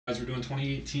Guys, we're doing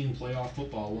 2018 playoff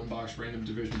football, one box random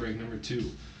division break number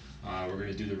 2. We're going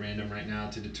to do the random right now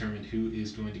to determine who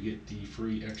is going to get the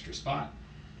free extra spot.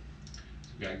 So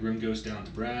we've got Grim Ghost down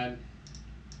to Brad.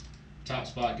 Top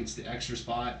spot gets the extra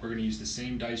spot. We're going to use the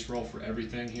same dice roll for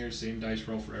everything here, same dice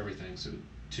roll for everything. So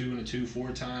 2 and a 2,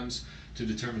 4 times to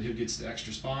determine who gets the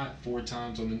extra spot, 4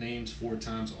 times on the names, 4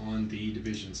 times on the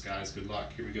divisions, guys. Good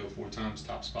luck. Here we go, 4 times,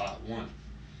 top spot. 1,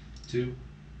 2,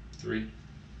 3,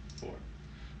 4.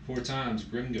 4 times,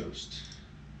 Grim Ghost.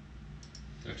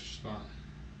 Extra spot.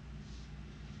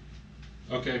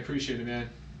 Okay, appreciate it, man.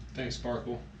 Thanks,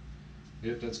 Sparkle.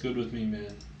 Yep, that's good with me,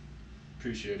 man.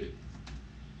 Appreciate it.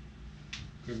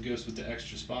 Grim Ghost with the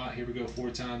extra spot. Here we go,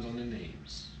 4 times on the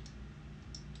names.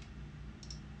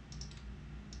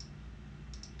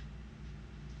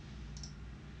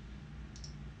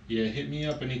 Yeah, hit me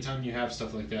up anytime you have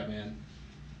stuff like that, man.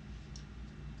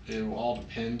 It will all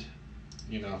depend,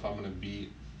 if I'm going to be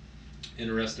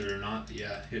interested or not. But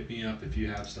yeah, hit me up if you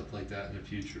have stuff like that in the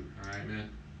future. All right, man.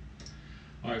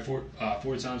 All right, 4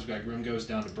 times. We got Grim Ghost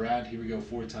down to Brad. Here we go,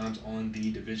 4 times on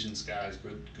the divisions, guys.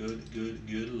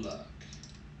 Good luck.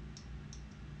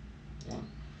 1,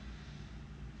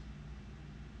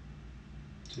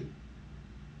 2,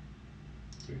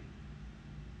 3,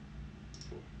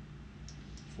 4.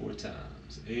 4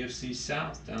 times. AFC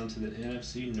South down to the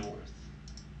NFC North.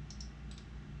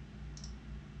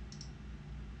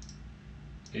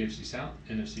 AFC South,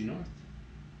 NFC North.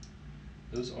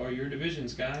 Those are your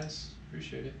divisions, guys.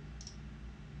 Appreciate it.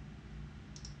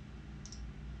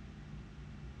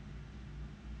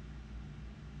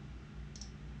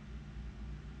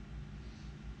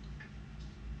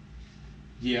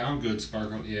 Yeah, I'm good,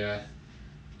 Sparkle. Yeah.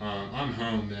 I'm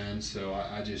home, man, so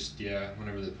I just,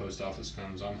 whenever the post office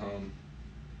comes, I'm home.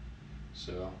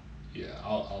 So, yeah,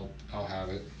 I'll have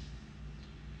it.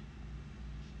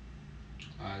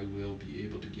 I will be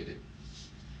able to get it.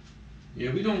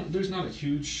 Yeah, there's not a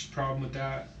huge problem with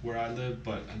that where I live,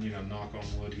 but, knock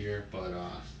on wood here, but,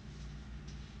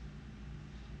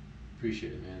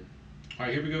 appreciate it, man. All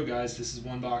right, here we go, guys. This is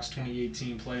one box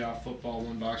 2018 playoff football,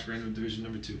 one box random division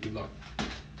number 2. Good luck.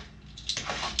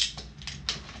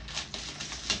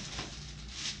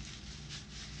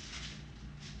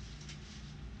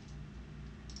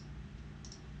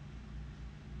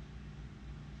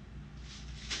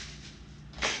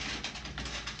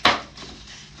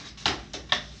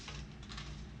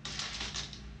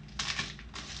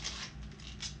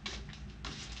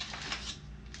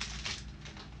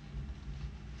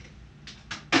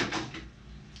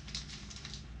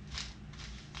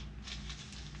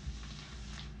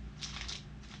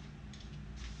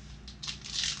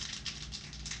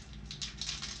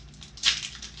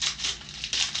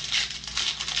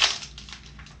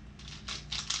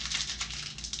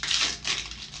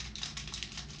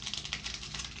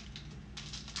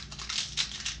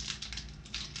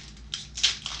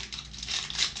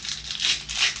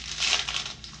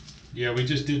 Yeah, we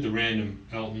just did the random,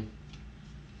 Elton.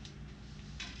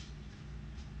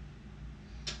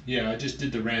 Yeah, I just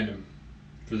did the random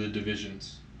for the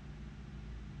divisions.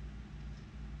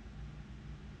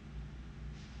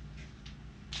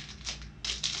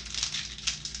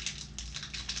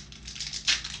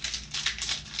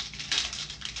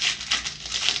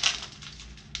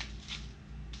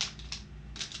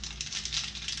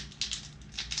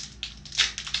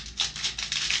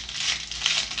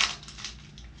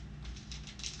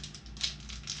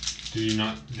 Did you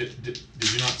not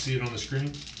see it on the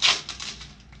screen?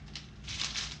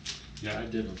 Yeah, I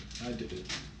did them. I did it.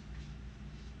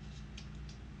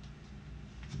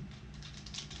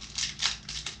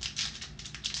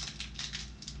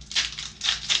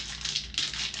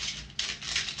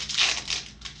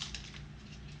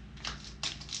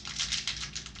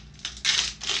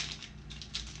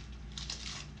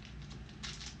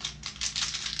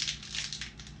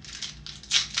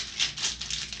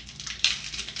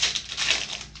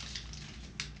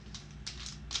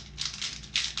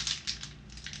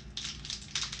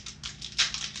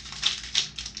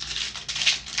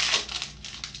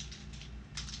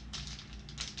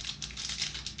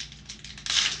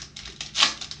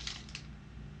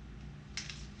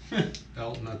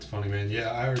 Elton, that's funny, man.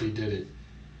 Yeah, I already did it.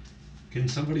 Can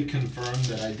somebody confirm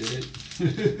that I did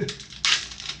it?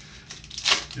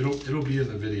 It'll be in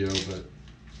the video, but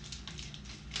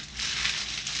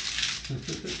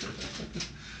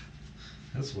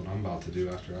that's what I'm about to do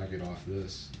after I get off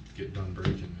this. Get done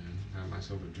breaking, man. Have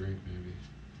myself a drink, maybe.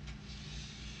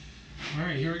 All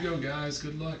right, here we go, guys.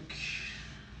 Good luck.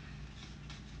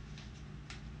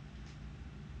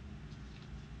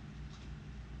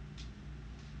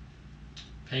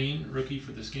 Payne, rookie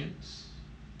for the Skins.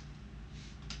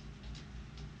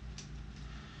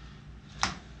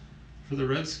 For the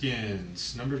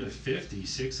Redskins, number to 50,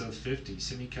 6 of 50,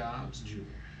 Simmie Cobbs Jr.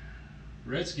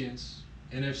 Redskins,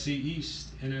 NFC East.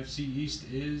 NFC East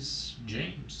is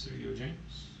James. There you go,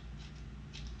 James.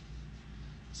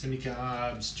 Simmie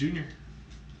Cobbs Jr.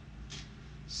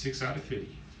 6 out of 50.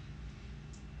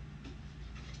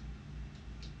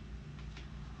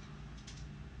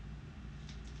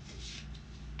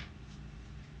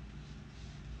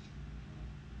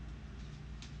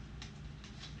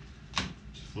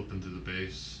 Just flipping through the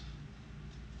base.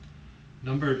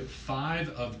 Numbered 5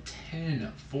 of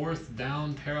 10, 4th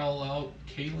down parallel,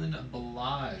 Kalen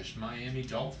Ballage, Miami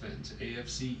Dolphins,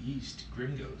 AFC East,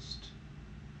 Grim Ghost.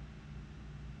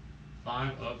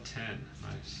 5 of 10,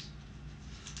 nice.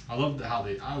 I love how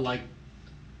I like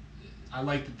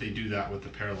that they do that with the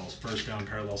parallels. 1st down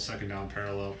parallel, 2nd down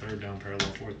parallel, 3rd down parallel,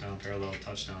 4th down parallel,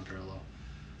 touchdown parallel.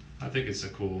 I think it's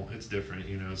it's different,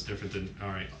 it's different than, all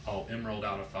right, emerald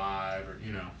out of 5, or,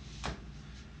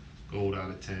 gold out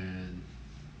of 10.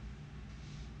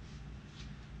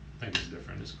 I think it's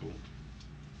different. It's cool.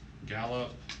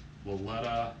 Gallup,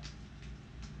 Loletta.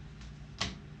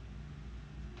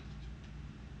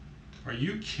 Are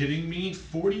you kidding me?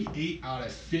 48 out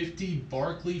of 50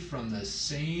 Barkley from the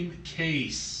same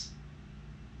case.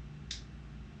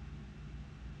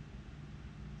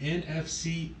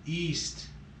 NFC East,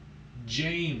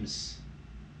 James.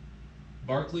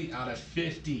 Barkley out of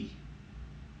 50.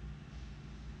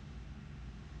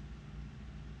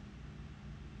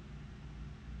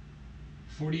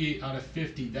 $48 out of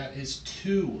 50. That is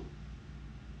 2.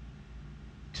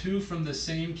 2 from the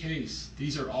same case.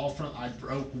 These are all from, I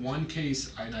broke one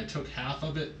case and I took half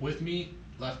of it with me,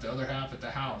 left the other half at the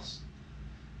house.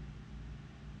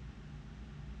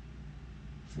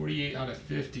 48 out of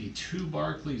 50. 2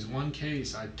 Barkleys, 1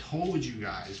 case. I told you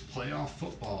guys, playoff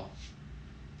football.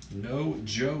 No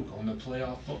joke on the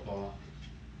playoff football.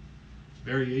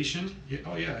 Variation? Yeah,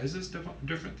 oh yeah, is this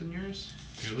different than yours?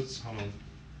 Here, hold on.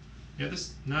 Yeah,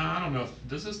 I don't know.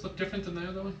 Does this look different than the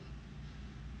other one?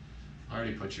 I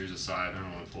already put yours aside. I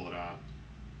don't want to pull it out.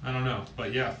 I don't know.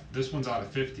 But yeah, this one's out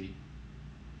of 50.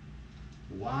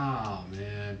 Wow,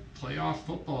 man. Playoff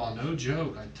football, no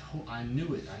joke. I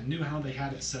knew it. I knew how they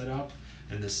had it set up,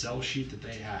 and the sell sheet that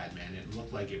they had, man. It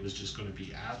looked like it was just going to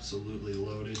be absolutely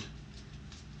loaded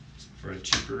for a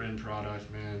cheaper end product,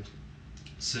 man.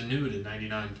 Sanu to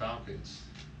 99 Falcons.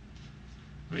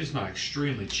 I mean, it's not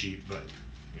extremely cheap, but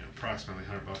approximately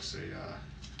 $100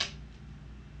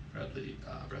 a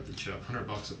Bradley Chubb,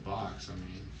 $100 a box. I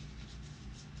mean,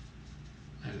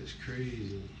 that is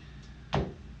crazy.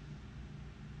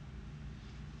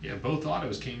 Yeah, both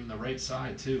autos came in the right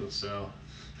side too. So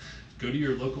go to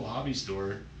your local hobby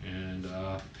store and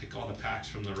pick all the packs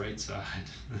from the right side.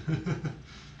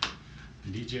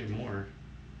 DJ Moore.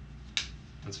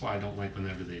 That's why I don't like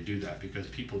whenever they do that, because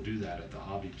people do that at the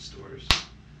hobby stores.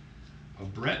 A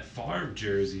Brett Favre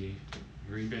jersey,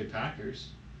 Green Bay Packers.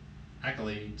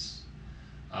 Accolades.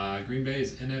 Green Bay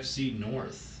is NFC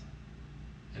North.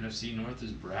 NFC North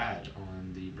is Brad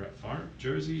on the Brett Favre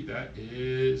jersey. That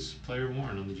is player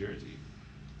worn on the jersey.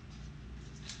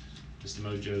 Mr.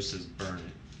 Mojo says burn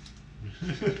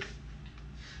it.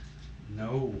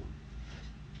 No.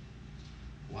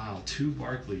 Wow, 2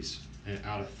 Barkleys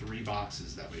out of 3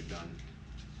 boxes that we've done.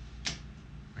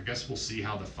 I guess we'll see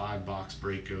how the 5-box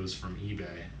break goes from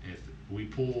eBay. If we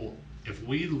pull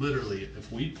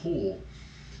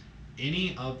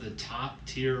any of the top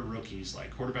tier rookies, like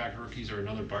quarterback rookies or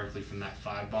another Barkley from that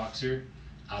 5-boxer,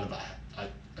 out of a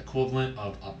equivalent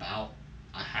of about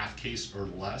a half case or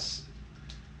less,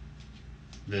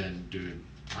 then dude,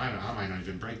 I might not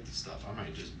even break the stuff. I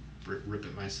might just rip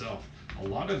it myself. A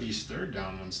lot of these 3rd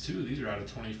down ones too, these are out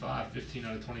of 25, 15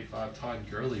 out of 25. Todd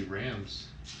Gurley, Rams.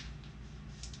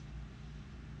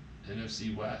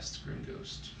 NFC West, Grim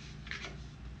Ghost.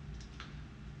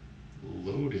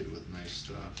 Loaded with nice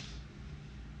stuff.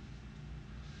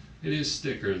 It is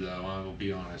sticker though, I will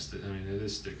be honest. I mean, it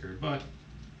is sticker, but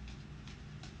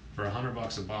for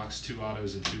 $100 a box, 2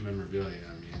 autos and 2 memorabilia,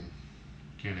 I mean,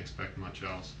 can't expect much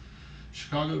else.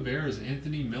 Chicago Bears,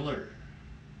 Anthony Miller,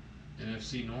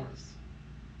 NFC North.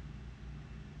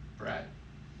 Brad.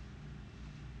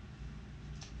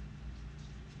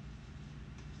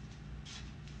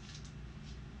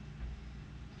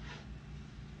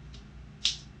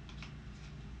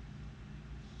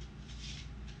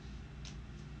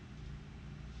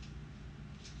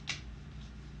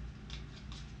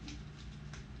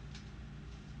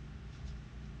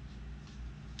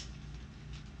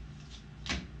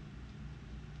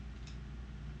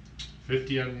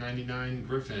 $50 out of 99,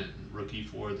 Griffin, rookie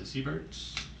for the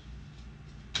Seabirds.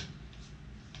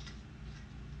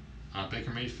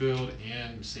 Baker Mayfield,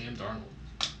 and Sam Darnold.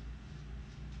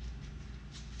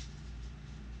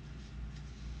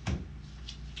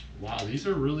 Wow, these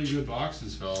are really good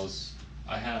boxes, fellas.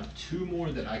 I have two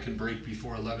more that I can break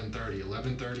before 11:30.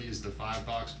 11:30 is the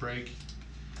 5-box break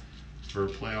for a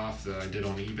playoff that I did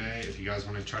on eBay. If you guys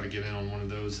want to try to get in on one of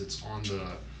those, it's on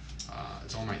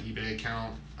my eBay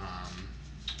account.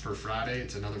 For Friday,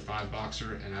 it's another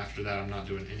 5-boxer, and after that, I'm not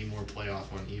doing any more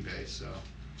playoff on eBay. So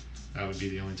that would be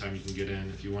the only time you can get in.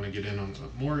 If you want to get in on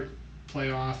more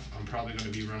playoff, I'm probably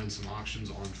going to be running some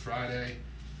auctions on Friday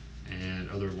and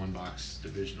other 1-box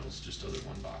divisionals, just other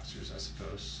 1-boxers, I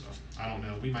suppose. So I don't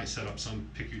know. We might set up some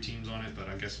pick your teams on it, but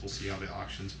I guess we'll see how the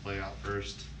auctions play out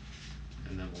first,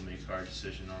 and then we'll make our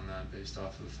decision on that based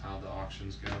off of how the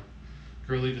auctions go.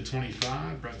 Gurley to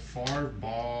 25, Brett Favre,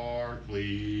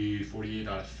 Barkley, 48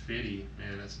 out of 50.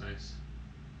 Man, that's nice.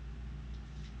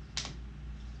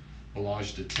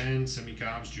 Balaj to 10, Sammy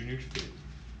Cobbs Jr. to 50.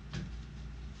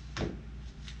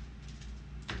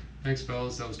 Thanks,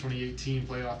 fellas. That was 2018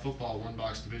 playoff football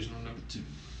 1-box divisional number 2.